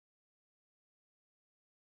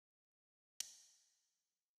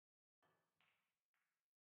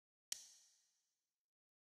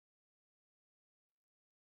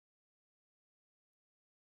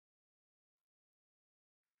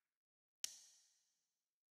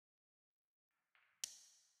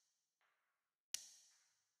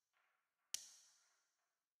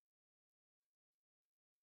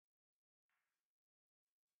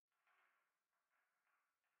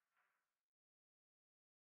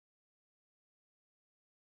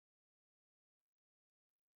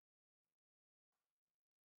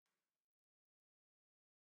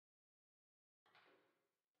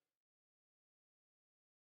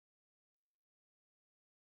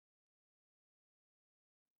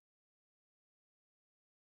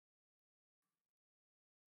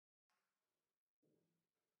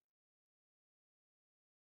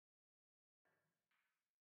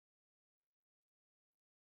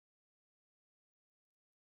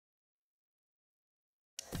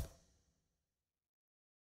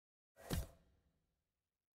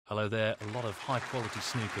Hello there, a lot of high quality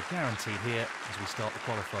snooker guaranteed here as we start the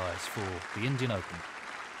qualifiers for the Indian Open.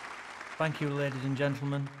 Thank you, ladies and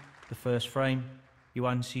gentlemen. The first frame,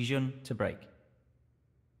 Yuan SIJUN to break.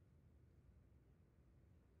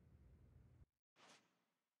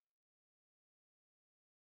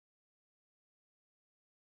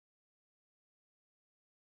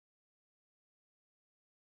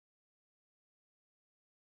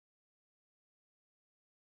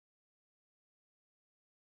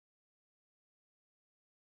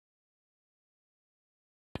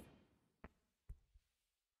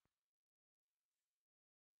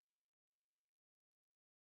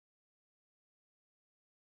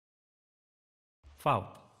 Foul.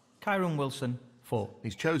 Kyron Wilson, 4.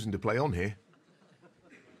 He's chosen to play on here.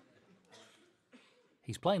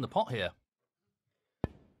 He's playing the pot here.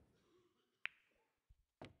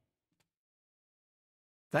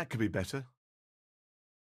 That could be better.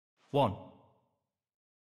 1.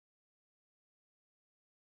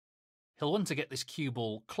 He'll want to get this cue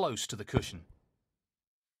ball close to the cushion.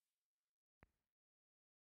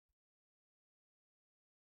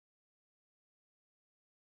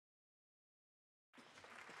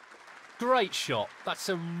 Great shot. That's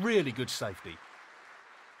a really good safety.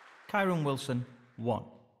 Kyron Wilson, 1.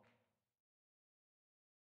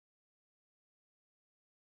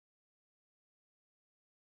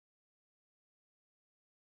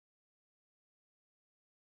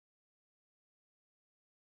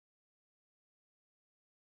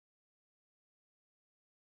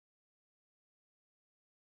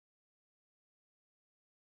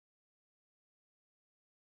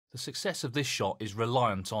 The success of this shot is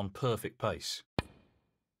reliant on perfect pace.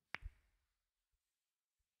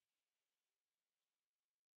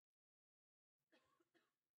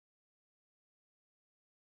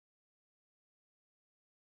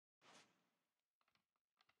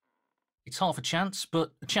 It's half a chance,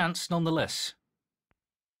 but a chance nonetheless.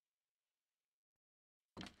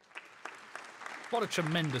 What a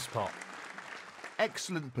tremendous pot.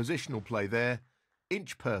 Excellent positional play there.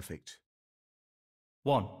 Inch perfect.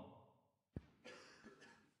 1.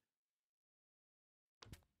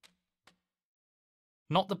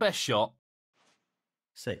 Not the best shot.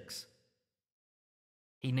 6.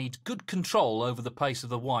 He needs good control over the pace of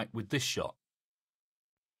the white with this shot.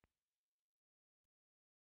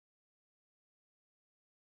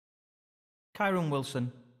 Kyron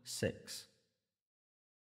Wilson, 6.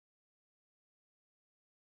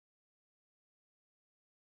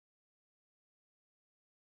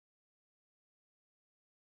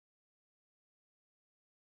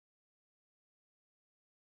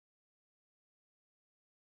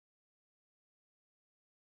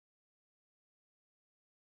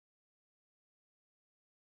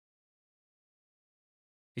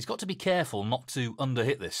 He's got to be careful not to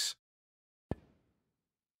underhit this.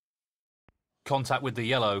 Contact with the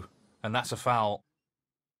yellow, and that's a foul.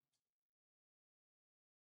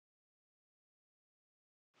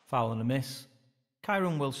 Foul and a miss.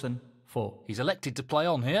 Kyron Wilson, 4. He's elected to play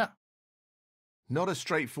on here. Not a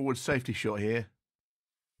straightforward safety shot here.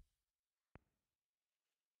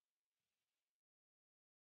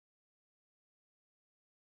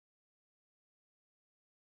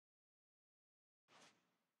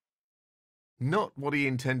 Not what he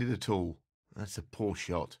intended at all. That's a poor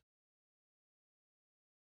shot.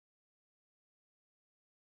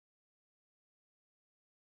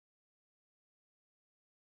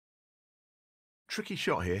 Tricky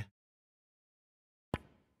shot here.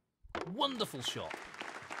 Wonderful shot.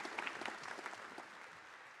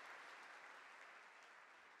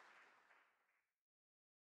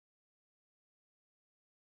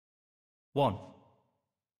 One.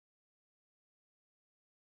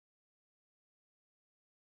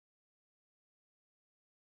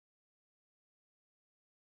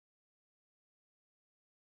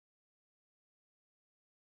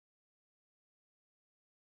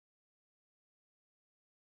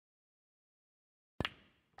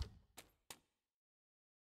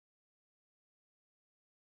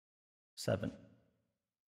 Seven.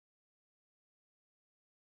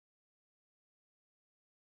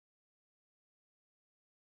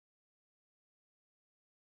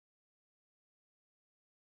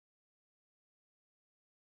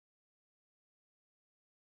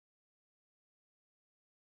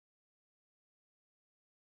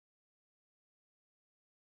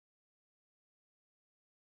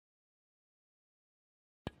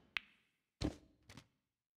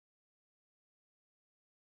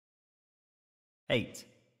 Eight.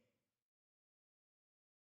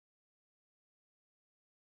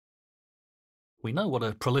 We know what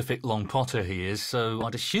a prolific long potter he is, so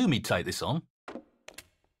I'd assume he'd take this on.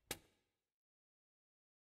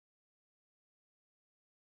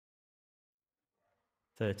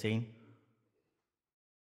 13.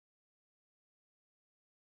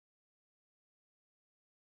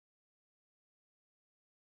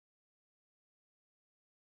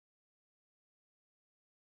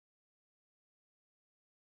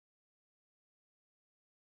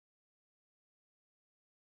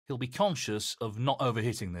 'He'll be conscious of not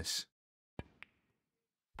overhitting this.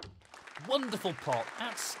 Wonderful pot.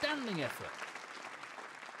 Outstanding effort.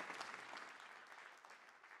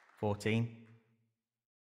 14.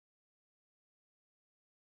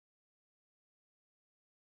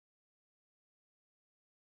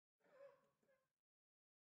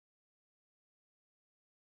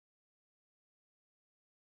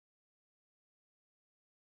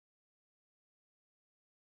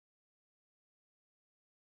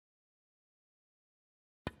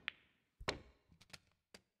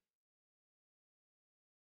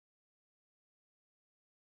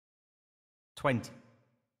 20.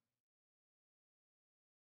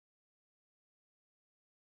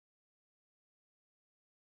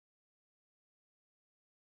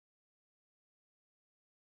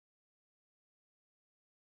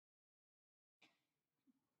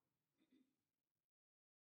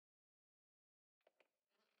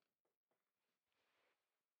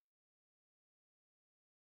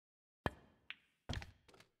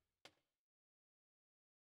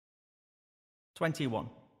 21.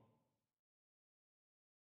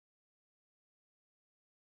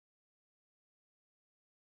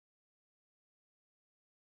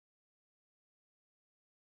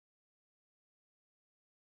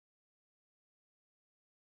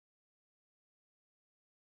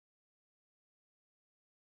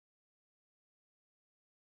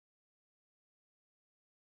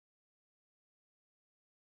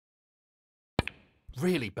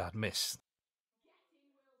 'Really bad miss.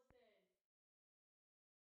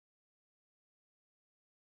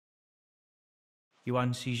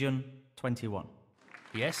 Yuan SIJUN, 21.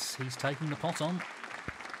 Yes, he's taking the pot on.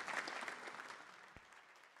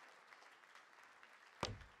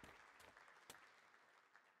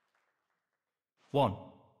 1.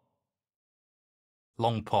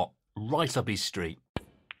 Long pot, right up his street.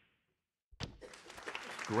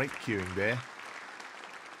 Great cueing there.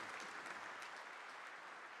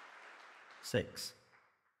 6.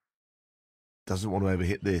 Doesn't want to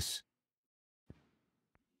overhit this.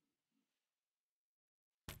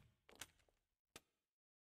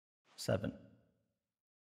 7.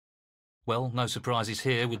 Well, no surprises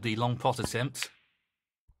here with the long pot attempt.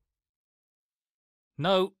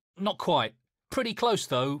 No, not quite. Pretty close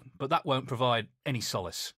though, but that won't provide any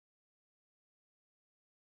solace.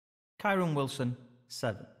 Kyron Wilson,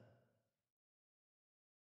 7.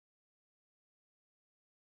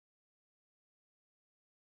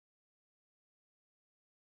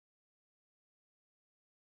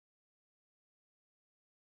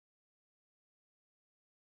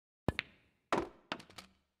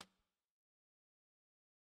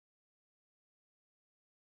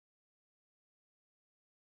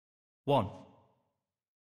 1.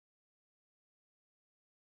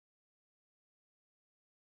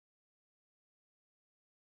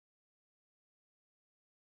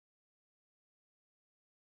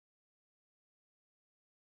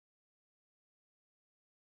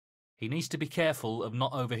 He needs to be careful of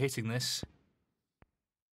not overhitting this.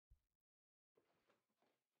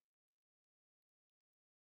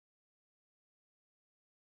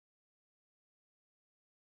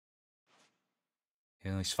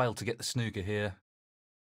 Yeah, he's failed to get the snooker here.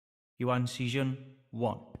 Yuan SIJUN,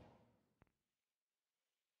 1.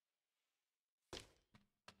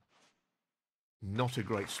 Not a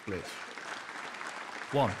great split.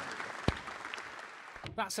 1.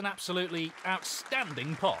 That's an absolutely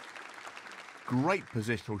outstanding pot. Great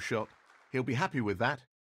positional shot. He'll be happy with that.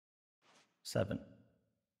 7.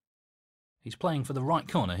 He's playing for the right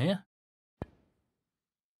corner here.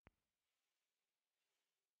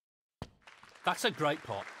 That's a great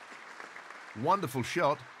pot. Wonderful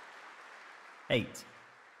shot. 8.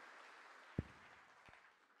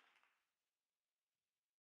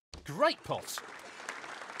 Great pot.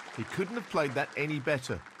 He couldn't have played that any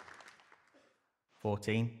better.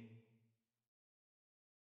 14.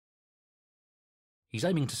 He's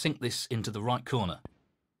aiming to sink this into the right corner.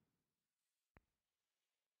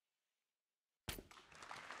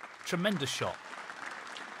 Tremendous shot.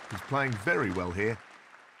 He's playing very well here.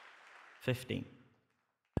 15.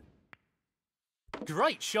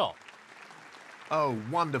 Great shot. Oh,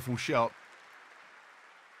 wonderful shot.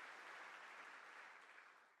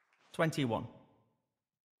 21.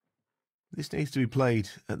 This needs to be played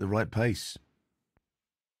at the right pace.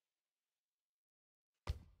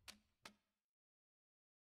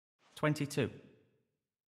 22.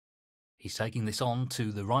 He's taking this on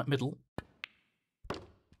to the right middle.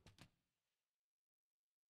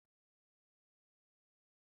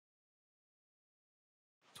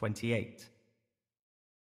 $28.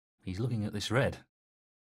 He's looking at this red.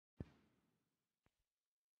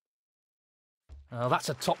 That's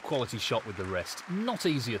a top quality shot with the rest. Not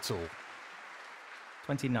easy at all.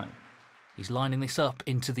 29. He's lining this up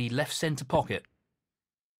into the left centre pocket.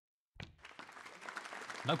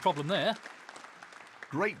 No problem there.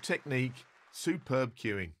 Great technique, superb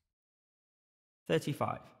cueing.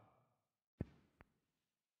 35.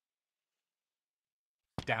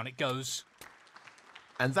 Down it goes.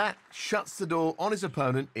 And that shuts the door on his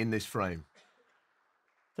opponent in this frame.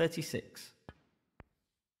 36.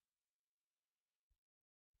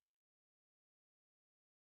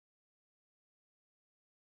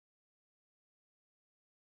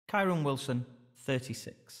 Kyron Wilson,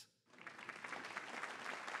 36.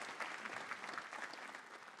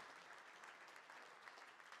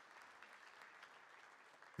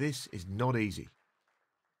 This is not easy.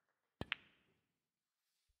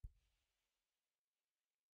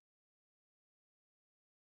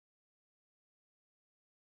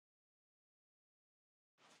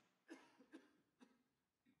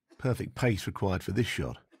 Perfect pace required for this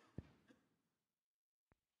shot.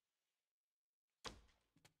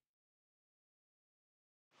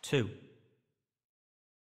 Two.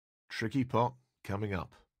 Tricky pot coming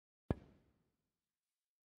up.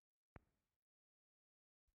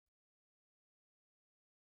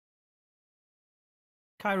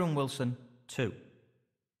 Kyron Wilson, 2.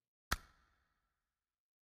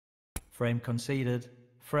 Frame conceded.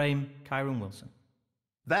 Frame, Kyron Wilson.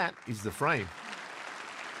 That is the frame.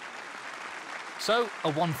 So,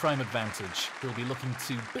 a one-frame advantage. He'll be looking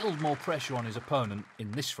to build more pressure on his opponent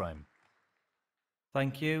in this frame.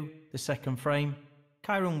 Thank you. The second frame,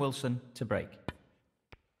 Kyron Wilson to break.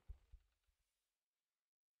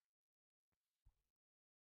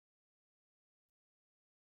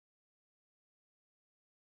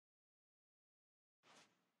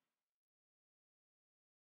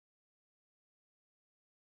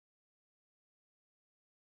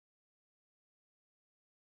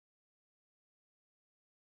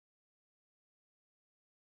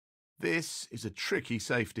 This is a tricky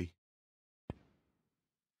safety.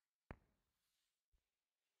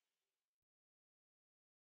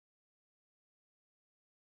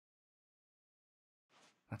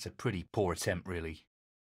 That's a pretty poor attempt, really.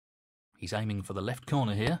 He's aiming for the left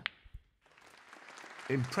corner here.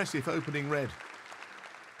 Impressive opening red.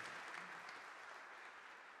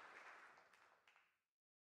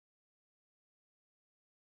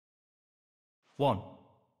 One.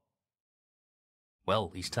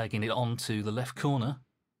 Well, he's taking it on to the left corner.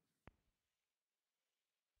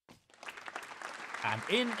 And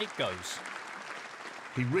in it goes.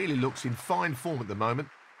 He really looks in fine form at the moment.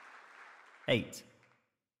 8.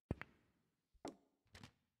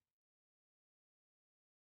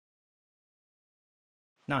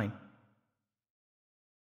 9.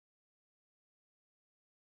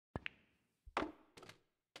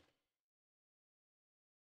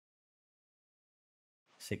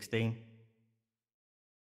 16.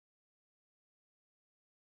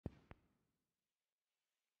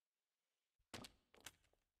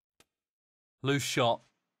 'Loose shot.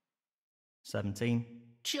 17.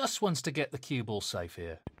 Just wants to get the cue ball safe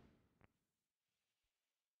here.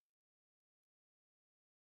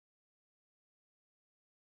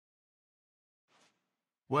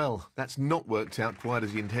 Well, that's not worked out quite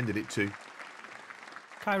as he intended it to.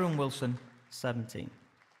 Kyron Wilson, 17.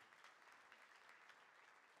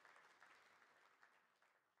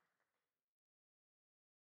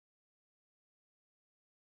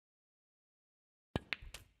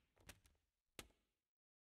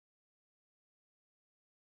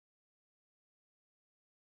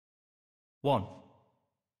 One.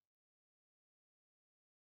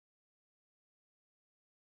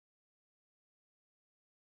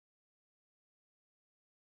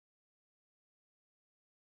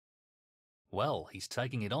 Well, he's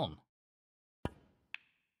taking it on.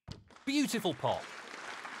 Beautiful pot.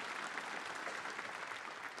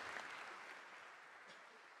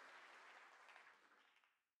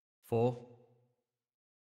 Four.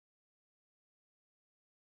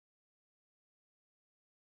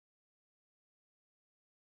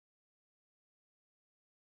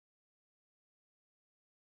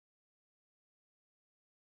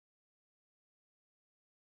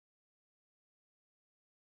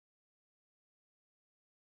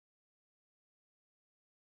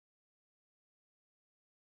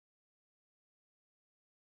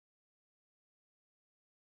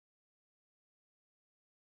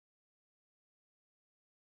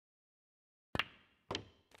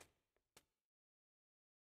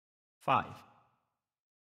 5.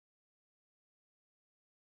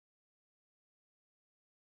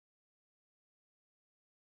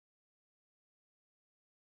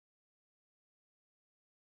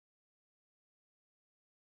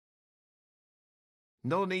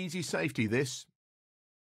 Not an easy safety, this.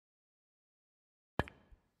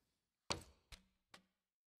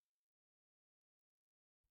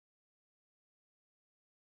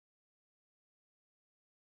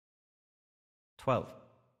 12.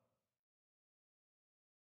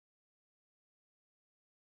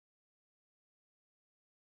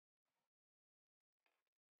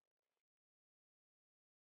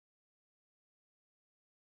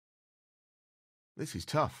 This is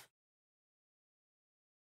tough.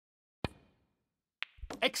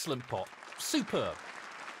 Excellent pot. Superb.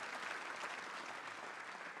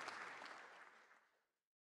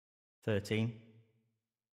 13.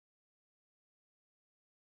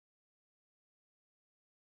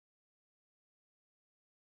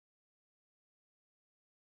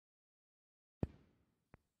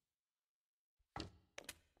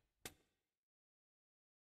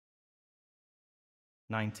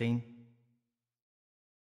 $19.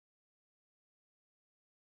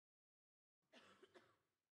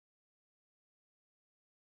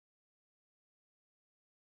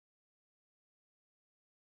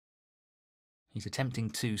 He's attempting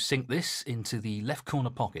to sink this into the left corner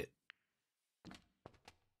pocket.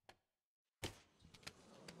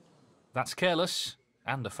 That's careless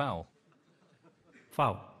and a foul.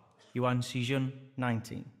 Foul. Yuan SIJUN,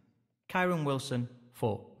 19. Kyron Wilson,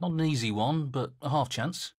 4. Not an easy one, but a half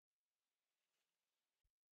chance.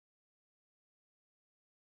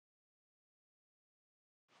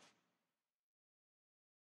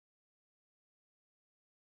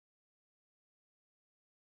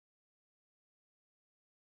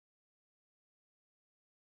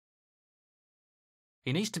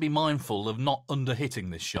 He needs to be mindful of not under-hitting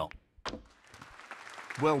this shot.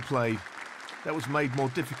 Well played. That was made more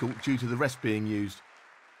difficult due to the rest being used.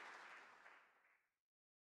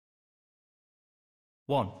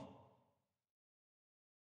 1.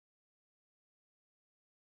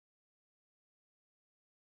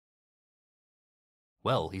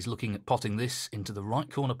 Well, he's looking at potting this into the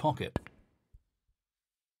right corner pocket.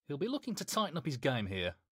 He'll be looking to tighten up his game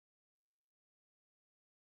here.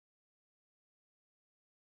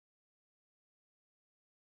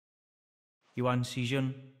 Yuan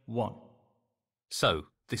SIJUN, 1. So,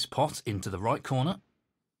 this pot into the right corner.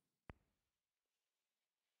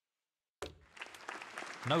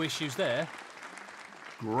 No issues there.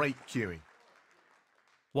 Great cueing.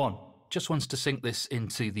 1. Just wants to sink this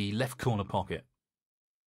into the left corner pocket.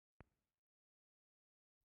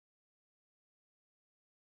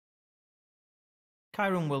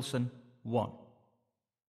 Kyron Wilson, 1.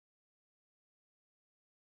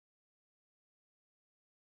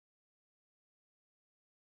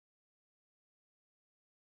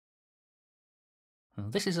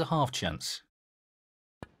 This is a half chance.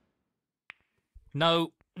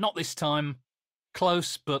 No, not this time.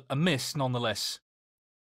 Close, but a miss nonetheless.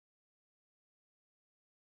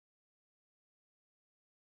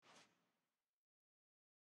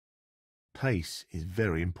 Pace is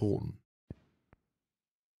very important.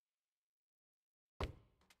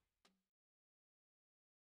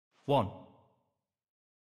 1.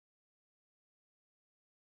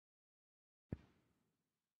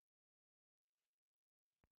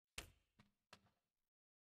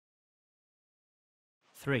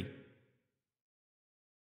 Three.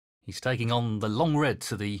 He's taking on the long red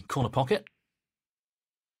to the corner pocket.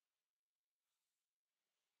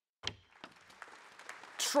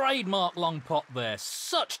 Trademark long pot there.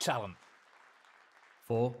 Such talent.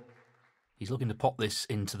 4. He's looking to pop this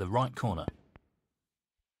into the right corner.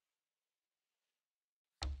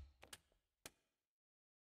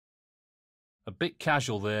 A bit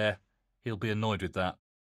casual there. He'll be annoyed with that.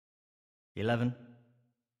 11.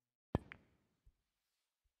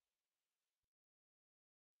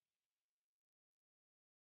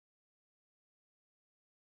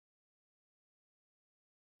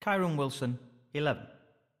 Kyron Wilson, 11.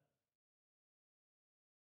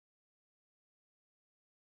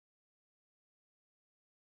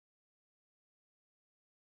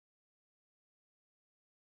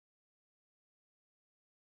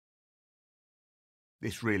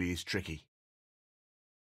 This really is tricky.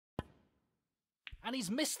 And he's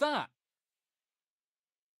missed that.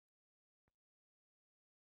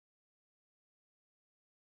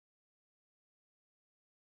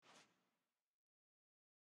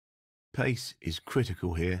 Pace is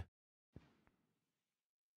critical here.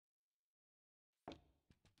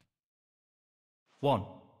 1.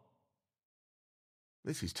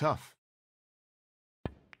 This is tough.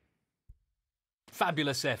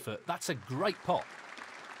 Fabulous effort. That's a great pot.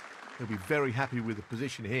 He'll be very happy with the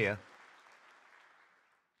position here.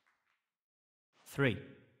 3.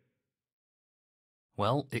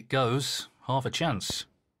 Well, it goes. Half a chance.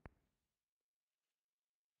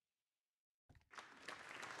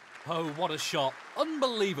 Oh, what a shot.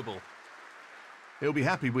 Unbelievable. He'll be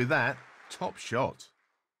happy with that. Top shot.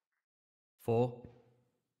 4.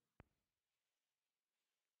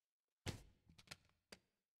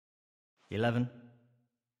 11.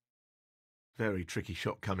 Very tricky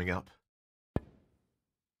shot coming up.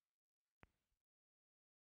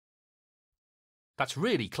 That's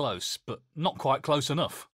really close, but not quite close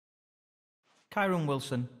enough. Kyron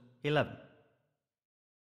Wilson, 11.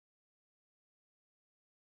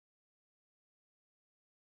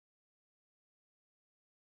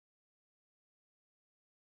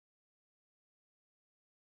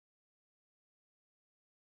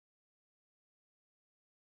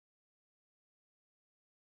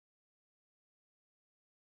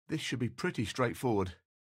 This should be pretty straightforward.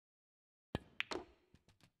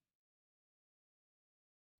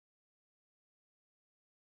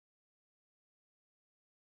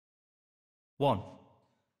 One.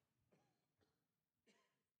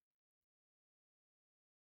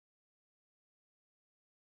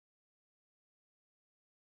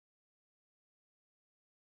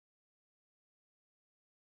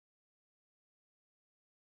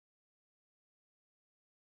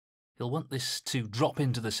 He'll want this to drop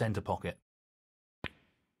into the centre pocket.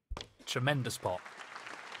 Tremendous pot.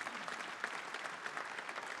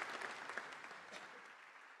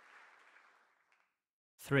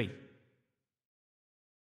 Three.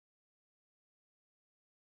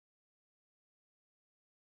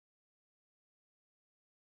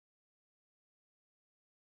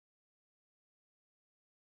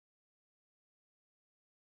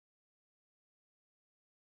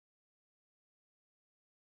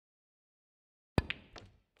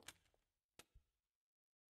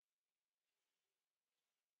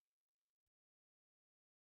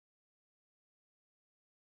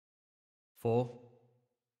 Four.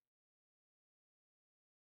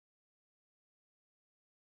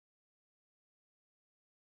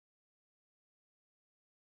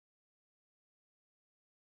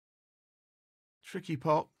 Tricky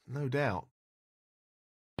pot, no doubt.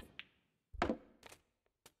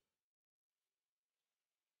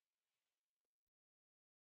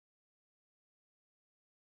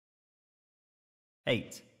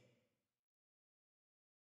 Eight.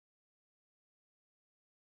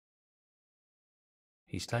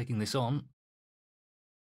 He's taking this on.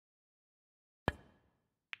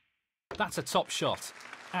 That's a top shot.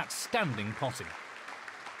 Outstanding potting.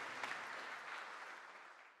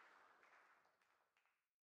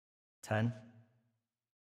 Ten.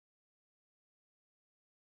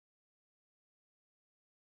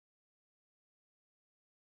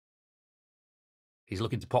 He's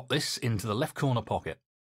looking to pop this into the left corner pocket.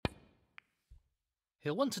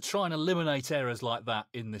 He'll want to try and eliminate errors like that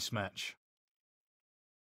in this match.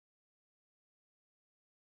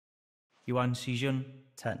 Yuan SIJUN,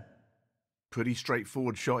 10. Pretty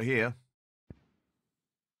straightforward shot here.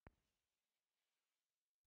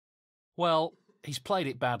 Well, he's played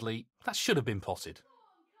it badly. That should have been potted.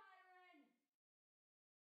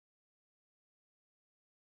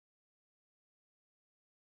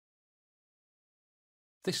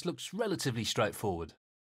 This looks relatively straightforward.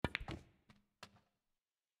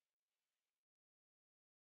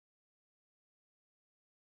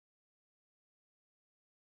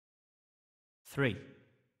 Three.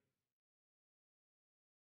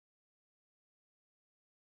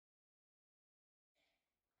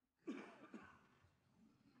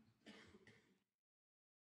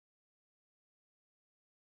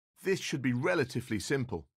 This should be relatively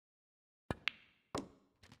simple.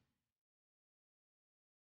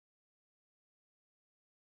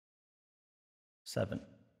 Seven.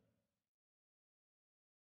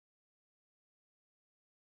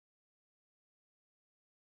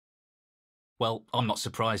 Well, I'm not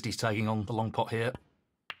surprised he's taking on the long pot here.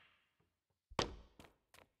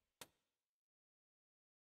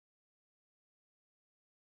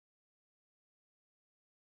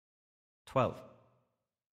 $12.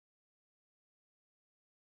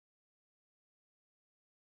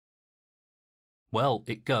 Well,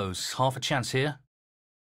 it goes. Half a chance here.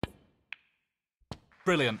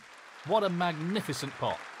 Brilliant. What a magnificent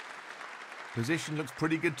pot. Position looks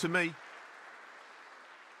pretty good to me.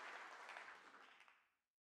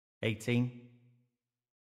 18.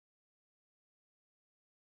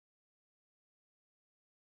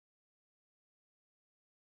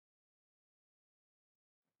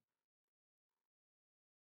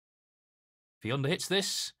 If he underhits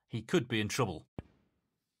this, he could be in trouble.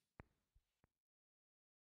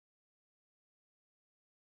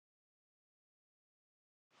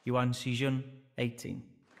 Yuan SIJUN, 18.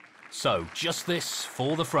 So, just this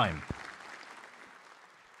for the frame.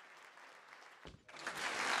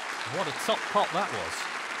 What a top pot that was.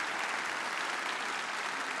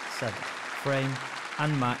 7. Frame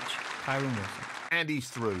and match, Kyron Wilson. And he's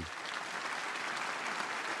through.